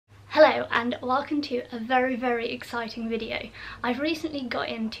Hello and welcome to a very exciting video. I've recently got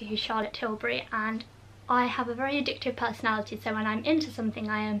into Charlotte Tilbury and I have a very addictive personality, so when I'm into something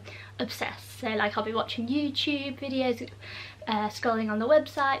I am obsessed. So like I'll be watching YouTube videos, scrolling on the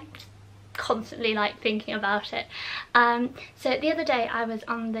website, constantly like thinking about it. So the other day I was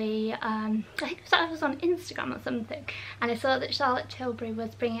on the, I think I was on Instagram or something, and I saw that Charlotte Tilbury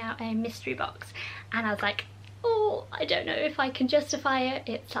was bringing out a mystery box and I was like, oh, I don't know if I can justify it.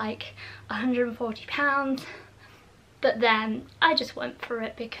 It's like £140, but then I just went for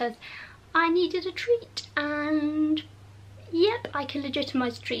it because I needed a treat, and yep, I can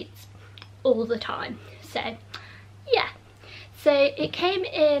legitimise treats all the time. So yeah, so it came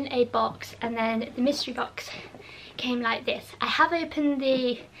in a box, and then the mystery box came like this. I have opened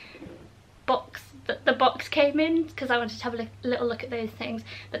the box that the box came in because I wanted to have a little look at those things,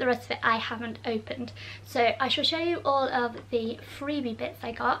 but the rest of it I haven't opened. So I shall show you all of the freebie bits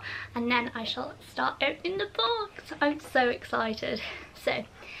I got, and then I shall start opening the box. I'm so excited. So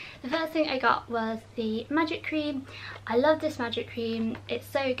the first thing I got was the magic cream. I love this magic cream, it's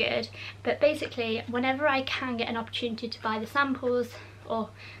so good, but basically whenever I can get an opportunity to buy the samples or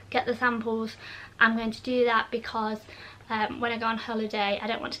get the samples, I'm going to do that because when I go on holiday I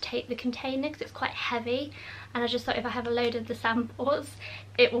don't want to take the container because it's quite heavy, and I just thought if I have a load of the samples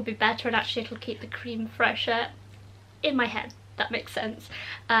it will be better, and actually it'll keep the cream fresher in my head. That makes sense.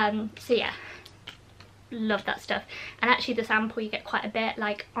 So yeah, love that stuff. And actually the sample you get quite a bit,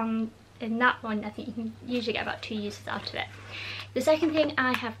 like in that one I think you can usually get about 2 uses out of it. The second thing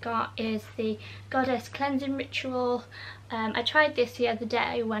I have got is the Goddess Cleansing Ritual. I tried this the other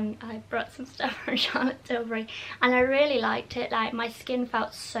day when I brought some stuff from Charlotte Tilbury and I really liked it. Like my skin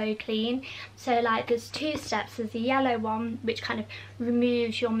felt so clean. So like there's 2 steps. There's the yellow one which kind of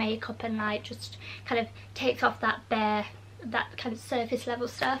removes your makeup and like just kind of takes off that bare, that kind of surface level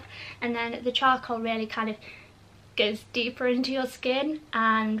stuff, and then the charcoal really kind of goes deeper into your skin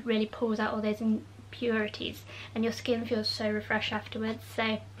and really pulls out all those impurities, and your skin feels so refreshed afterwards.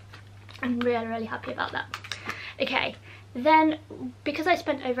 So I'm really happy about that. Okay, then because I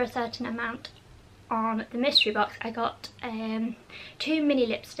spent over a certain amount on the mystery box, I got 2 mini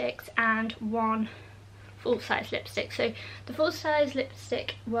lipsticks and 1 full-size lipstick. So the full-size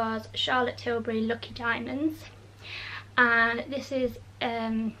lipstick was Charlotte Tilbury Lucky Diamonds, and this is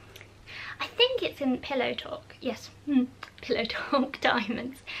I think it's in Pillow Talk. Yes, Pillow Talk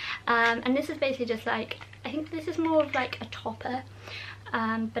Diamonds. And this is basically just like, I think this is more of like a topper,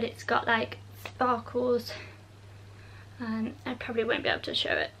 but it's got like sparkles. I probably won't be able to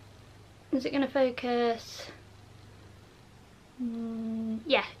show it. Is it going to focus?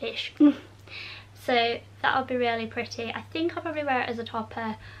 Yeah, ish. So that'll be really pretty. I think I'll probably wear it as a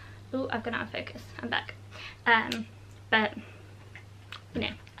topper. Oh, I've gone out of focus. I'm back. But you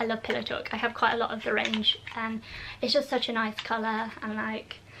know, I love Pillow Talk. I have quite a lot of the range and it's just such a nice colour, and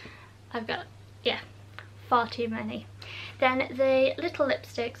like I've got, yeah, far too many. Then the little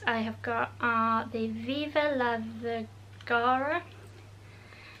lipsticks I have got are the Viva La Vergara,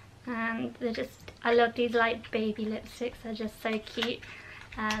 and they're just, I love these like baby lipsticks, they're just so cute.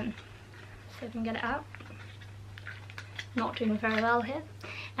 So if I can get it out. Not doing very well here.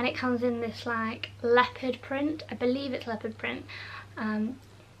 And it comes in this like leopard print. I believe it's leopard print.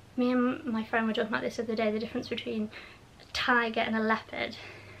 Me and my friend were talking about this the other day, the difference between a tiger and a leopard,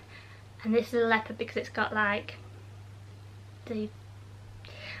 and this is a leopard because it's got like the, I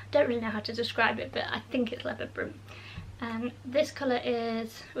don't really know how to describe it, but I think it's leopard print. And this colour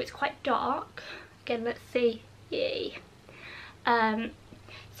is, oh, it's quite dark. Again, let's see. Yay.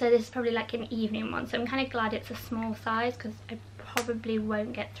 So this is probably like an evening one, so I'm kind of glad it's a small size because I probably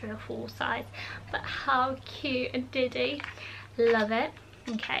won't get through a full size. But how cute and diddy. Love it.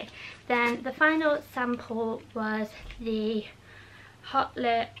 Okay, then the final sample was the Hot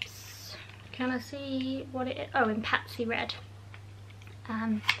Lips, can I see what it is? Oh, in Patsy Red.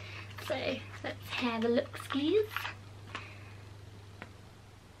 So let's have a look, skis.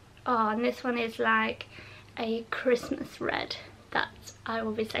 Oh, and this one is like a Christmas red that I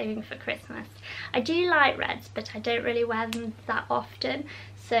will be saving for Christmas. I do like reds, but I don't really wear them that often,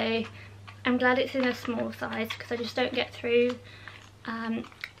 so I'm glad it's in a small size because I just don't get through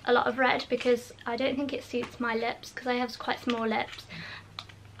a lot of red because I don't think it suits my lips because I have quite small lips.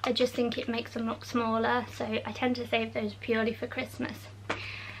 I just think it makes them look smaller, so I tend to save those purely for Christmas.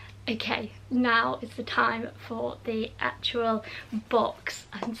 Okay, now is the time for the actual box.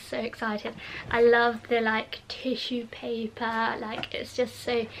 I'm so excited. I love the like tissue paper, like it's just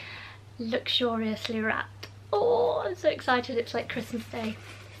so luxuriously wrapped. Oh, I'm so excited, it's like Christmas Day.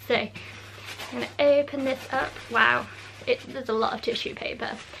 So I'm gonna open this up. Wow, there's a lot of tissue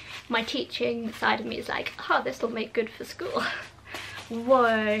paper. My teaching side of me is like, oh, this will make good for school.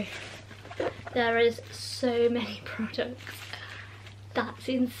 Whoa, there is so many products. That's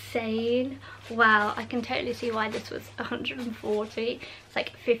insane. Wow, I can totally see why this was 140. It's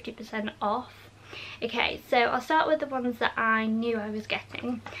like 50% off. Okay, so I'll start with the ones that I knew I was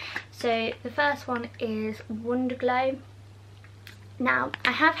getting. So the first one is Wonderglow. Now,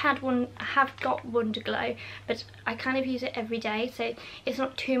 I have got Wonderglow, but I kind of use it every day, so it's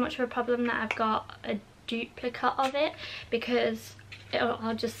not too much of a problem that I've got a duplicate of it, because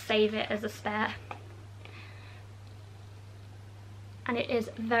I'll just save it as a spare. And it is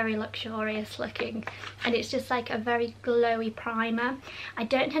very luxurious looking, and it's just like a very glowy primer. I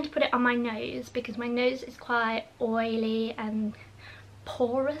don't tend to put it on my nose because my nose is quite oily and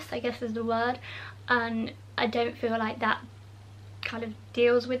porous, I guess is the word, and I don't feel like that kind of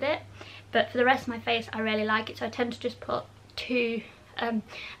deals with it. But for the rest of my face I really like it, so I tend to just put a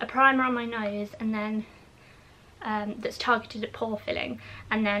primer on my nose, and then that's targeted at pore filling,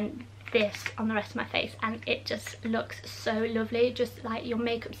 and then this on the rest of my face, and it just looks so lovely, just like your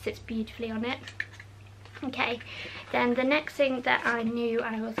makeup sits beautifully on it. Okay, then the next thing that I knew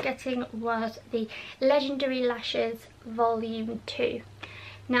I was getting was the Legendary Lashes Volume 2.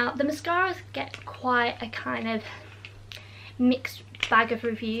 Now the mascaras get quite a kind of mixed bag of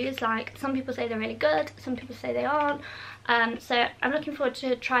reviews. Like, some people say they're really good, some people say they aren't, so I'm looking forward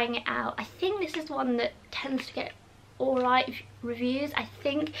to trying it out. I think this is the one that tends to get alright reviews. I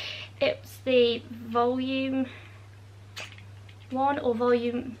think it's the volume 1 or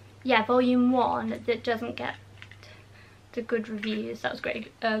volume 1 that doesn't get the good reviews. That was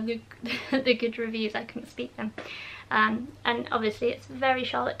great. The good reviews, I couldn't speak them. And obviously it's very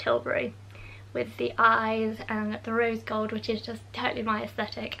Charlotte Tilbury with the eyes and the rose gold, which is just totally my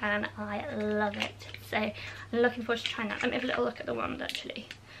aesthetic, and I love it. So I'm looking forward to trying that. Let me have a little look at the wand actually.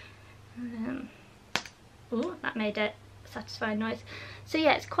 Oh, that made a satisfying noise. So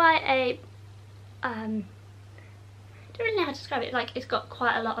yeah, it's quite a I don't really know how to describe it. Like, it's got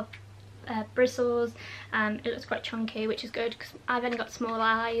quite a lot of bristles. It looks quite chunky, which is good because I've only got small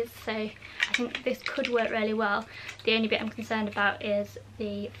eyes, so I think this could work really well. The only bit I'm concerned about is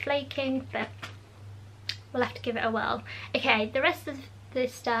the flaking, but we'll have to give it a whirl. Okay, the rest of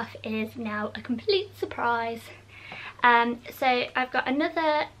this stuff is now a complete surprise. So I've got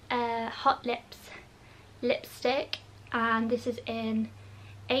another Hot Lips lipstick, and this is in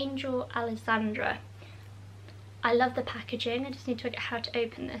Angel Alessandra. I love the packaging. I just need to work out how to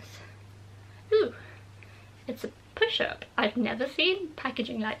open this. Ooh, it's a push-up. I've never seen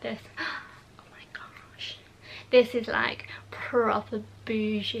packaging like this. Oh my gosh, this is like proper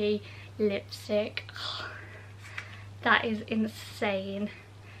bougie lipstick. Oh, that is insane.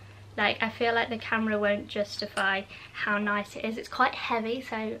 Like, I feel like the camera won't justify how nice it is. It's quite heavy,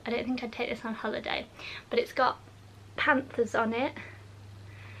 so I don't think I'd take this on holiday. But it's got panthers on it.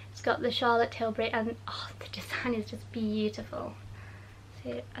 It's got the Charlotte Tilbury, and oh, the design is just beautiful.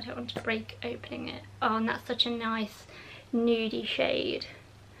 So I don't want to break opening it. Oh, and that's such a nice nudie shade.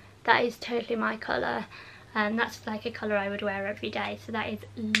 That is totally my colour, and that's like a colour I would wear every day. So that is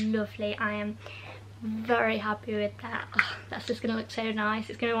lovely. I am very happy with that. Oh, that's just going to look so nice.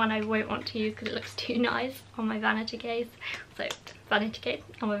 It's going to be one I won't want to use because it looks too nice on my vanity case. So, vanity case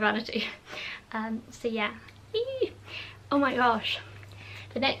on my vanity. So yeah. Eee. Oh my gosh.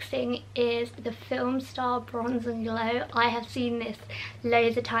 The next thing is the Film Star Bronze and Glow. I have seen this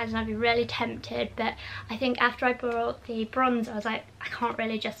loads of times and I've been really tempted, but I think after I bought the bronze I was like, I can't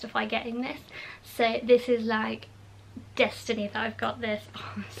really justify getting this. So this is like destiny that I've got this.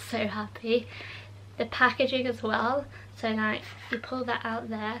 Oh, I'm so happy. The packaging as well, so like you pull that out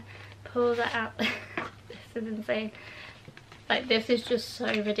there, pull that out. This is insane. Like, this is just so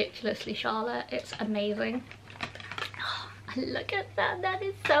ridiculously Charlotte. It's amazing. Oh, look at that. That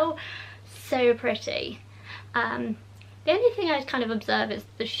is so pretty. The only thing I kind of observe is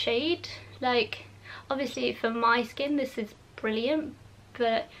the shade. Like, obviously for my skin this is brilliant,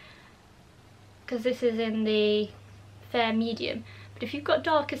 but because this is in the fair medium, but if you've got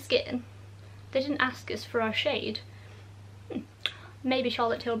darker skin, they didn't ask us for our shade. Maybe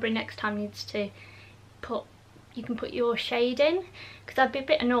Charlotte Tilbury next time needs to you can put your shade in, because I'd be a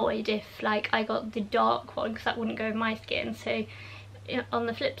bit annoyed if like I got the dark one, because that wouldn't go with my skin. So on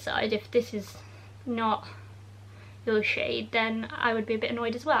the flip side, if this is not your shade, then I would be a bit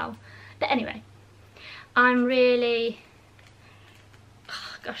annoyed as well. But anyway, I'm really,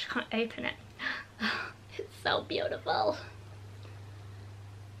 oh gosh, I can't open it. It's so beautiful.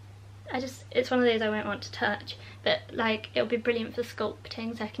 It's one of those I won't want to touch, but like it'll be brilliant for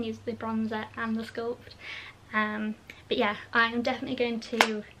sculpting, so I can use the bronzer and the sculpt. But yeah, I'm definitely going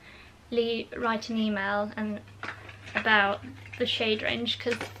to write an email about the shade range,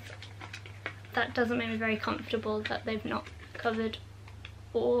 because that doesn't make me very comfortable that they've not covered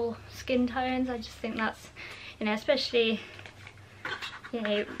all skin tones. I just think that's, you know, especially, you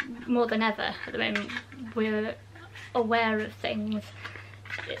know, more than ever at the moment, we're aware of things.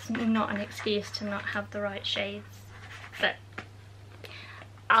 It's not an excuse to not have the right shades, but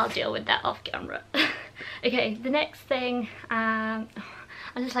I'll deal with that off camera. Okay, the next thing, I'm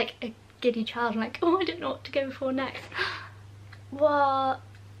just like a giddy child. I'm like, oh, I don't know what to go for next. What?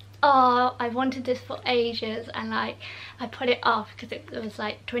 Oh, I wanted this for ages, and like I put it off because it was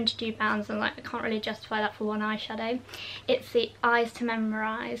like £22, and like I can't really justify that for one eyeshadow. It's the Eyes to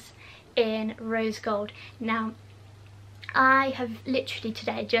Memorise in Rose Gold. Now, I have literally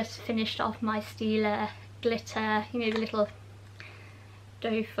today just finished off my Stila glitter, you know, the little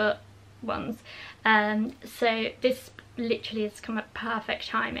doe foot ones. So this literally has come at perfect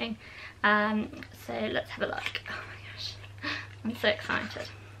timing. So let's have a look. Oh my gosh, I'm so excited.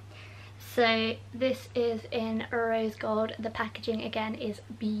 So this is in Rose Gold. The packaging again is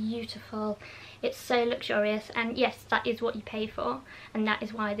beautiful. It's so luxurious, and yes, that is what you pay for, and that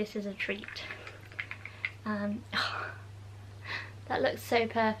is why this is a treat. That looks so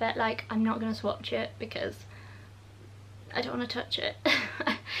perfect. Like, I'm not going to swatch it because I don't want to touch it.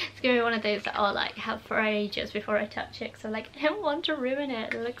 It's going to be one of those that I'll like have for ages before I touch it, so like I don't want to ruin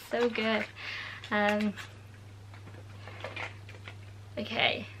it. It looks so good.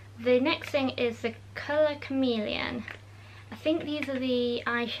 Okay. The next thing is the Colour Chameleon. I think these are the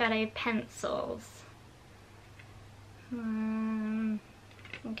eyeshadow pencils.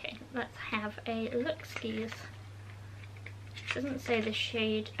 Okay, let's have a look-skis. It doesn't say the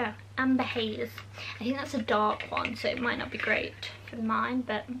shade. Oh, Amber Haze. I think that's a dark one, so it might not be great for mine,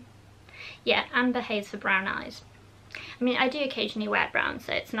 but yeah, Amber Haze for brown eyes. I mean, I do occasionally wear brown,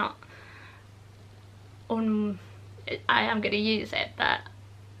 so it's not I am going to use it, but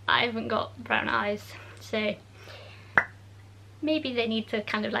I haven't got brown eyes, so maybe they need to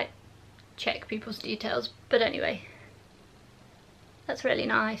kind of like check people's details. But anyway, that's really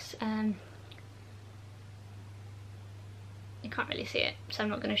nice. You can't really see it, so I'm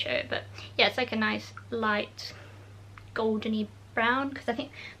not going to show it, but yeah, it's like a nice light goldeny brown, because I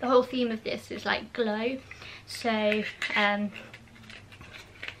think the whole theme of this is like glow. So yeah,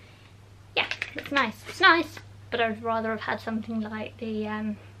 it's nice. It's nice, but I'd rather have had something like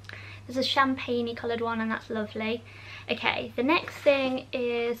the there's a champagne-y coloured one, and that's lovely. Okay, the next thing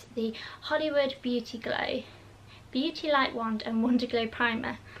is the Hollywood Beauty Glow Beauty Light Wand and Wonder Glow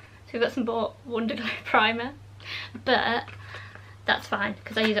Primer. So we've got some bought Wonder Glow Primer, but that's fine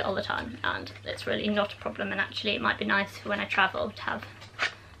because I use it all the time and it's really not a problem, and actually it might be nice for when I travel to have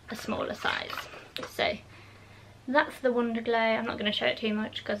a smaller size. So that's the Wonder Glow. I'm not going to show it too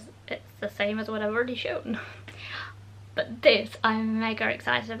much because it's the same as what I've already shown. But this I'm mega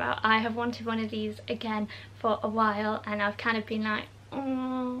excited about. I have wanted one of these again for a while, and I've kind of been like,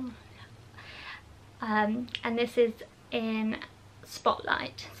 oh. And this is in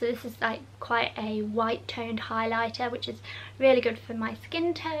Spotlight. So this is like quite a white toned highlighter, which is really good for my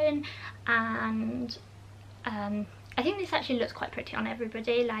skin tone, and I think this actually looks quite pretty on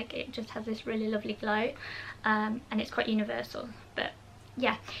everybody. Like, it just has this really lovely glow, and it's quite universal. But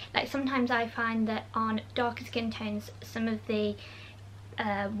yeah, like sometimes I find that on darker skin tones some of the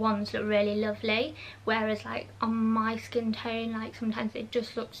ones look really lovely, whereas like on my skin tone, like sometimes it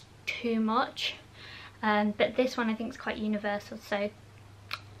just looks too much. But this one I think is quite universal, so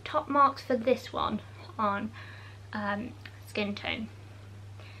top marks for this one on skin tone.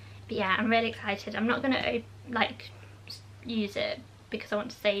 But yeah, I'm really excited. I'm not going to like use it because I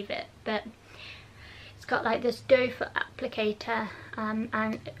want to save it, but it's got like this doe foot applicator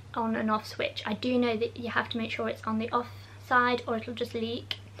and on and off switch. I do know that you have to make sure it's on the off side or it'll just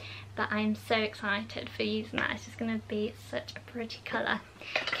leak, but I'm so excited for using that. It's just going to be such a pretty colour.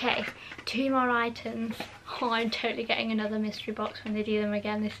 Okay, 2 more items. Oh, I'm totally getting another mystery box when they do them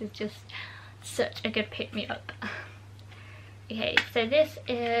again. This is just such a good pick-me-up. Okay, so this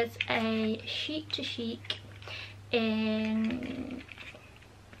is a Chic to Chic in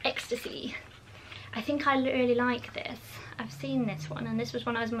Ecstasy. I think I really like this. I've seen this one, and this was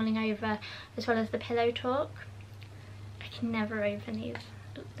one I was mulling over, as well as the Pillow Talk. I can never open these.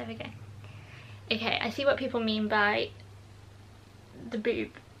 Oh, there we go. Okay, I see what people mean by the boob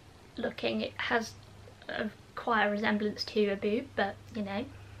looking. It has quite a resemblance to a boob, but you know,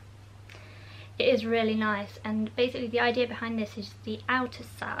 it is really nice. And basically the idea behind this is the outer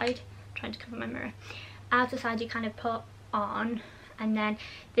side, I'm trying to cover my mirror, outer side you kind of put on, and then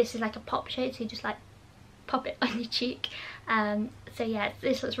this is like a pop shade, so you just like pop it on your cheek. So yeah,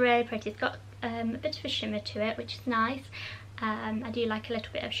 this looks really pretty. It's got a bit of a shimmer to it, which is nice. I do like a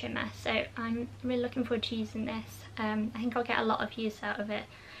little bit of shimmer, so I'm really looking forward to using this. I think I'll get a lot of use out of it,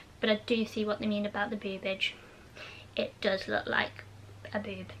 but I do see what they mean about the boobage. It does look like a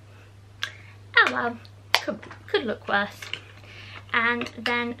boob. Oh well, could look worse. And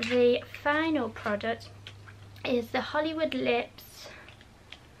then the final product is the Hollywood Lips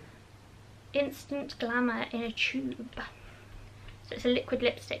Instant Glamour in a tube. So it's a liquid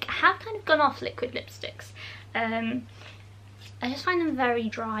lipstick. I have kind of gone off liquid lipsticks. I just find them very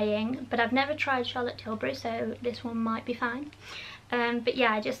drying, but I've never tried Charlotte Tilbury, so this one might be fine. But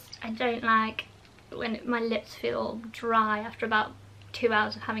yeah, I don't like when my lips feel dry after about 2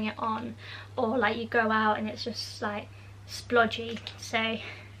 hours of having it on, or like you go out and it's just like splodgy. So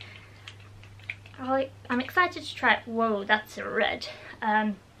I'm excited to try it. Whoa, that's a red.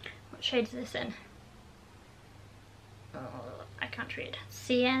 What shade is this in? Oh, I can't read.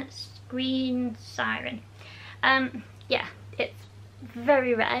 Cyan, Green Siren. Yeah, it's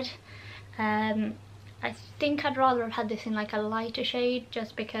very red. I think I'd rather have had this in like a lighter shade,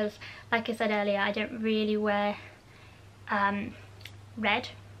 just because, like I said earlier, I don't really wear red,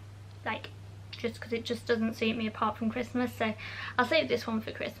 like just because it just doesn't suit me apart from Christmas. So I'll save this one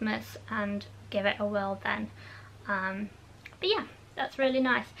for Christmas and give it a whirl then. But yeah, that's really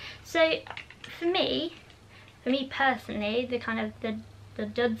nice. So for me personally, the kind of the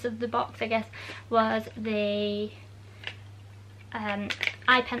duds of the box, I guess, was the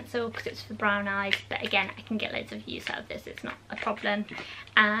eye pencil, because it's for brown eyes, but again, I can get loads of use out of this, it's not a problem.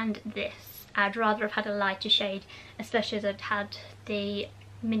 And this, I'd rather have had a lighter shade, especially as I'd had the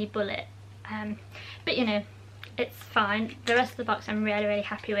mini bullet, but you know, it's fine. The rest of the box I'm really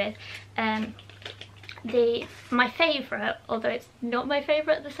happy with. My favourite, although it's not my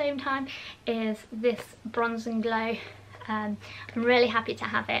favourite at the same time, is this Bronze and Glow. I'm really happy to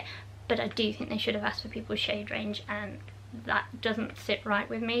have it, but I do think they should have asked for people's shade range, and that doesn't sit right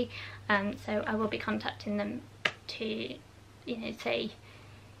with me. So I will be contacting them to, you know, say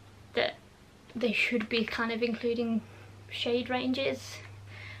that they should be kind of including shade ranges.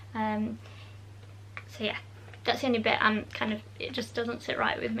 So yeah, that's the only bit it just doesn't sit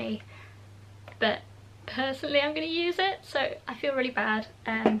right with me, but personally I'm going to use it, so I feel really bad.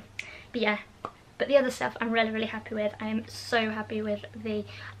 But yeah, but the other stuff I'm really happy with. I am so happy with the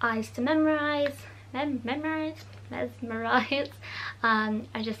Eyes to Mesmerize. I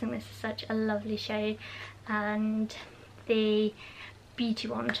just think this is such a lovely shade, and the Beauty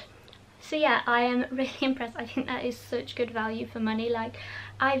Wand. So yeah, I am really impressed. I think that is such good value for money. Like,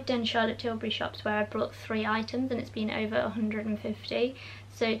 I've done Charlotte Tilbury shops where I brought 3 items and it's been over 150.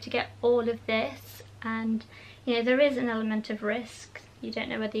 So to get all of this, and you know, there is an element of risk. You don't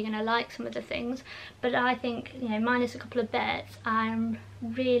know whether you're going to like some of the things, but I think, you know, minus a couple of bets, I'm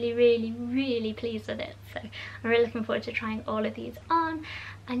really pleased with it. So I'm really looking forward to trying all of these on.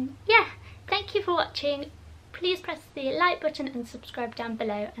 And yeah, thank you for watching. Please press the like button and subscribe down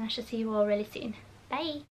below, and I shall see you all really soon. Bye!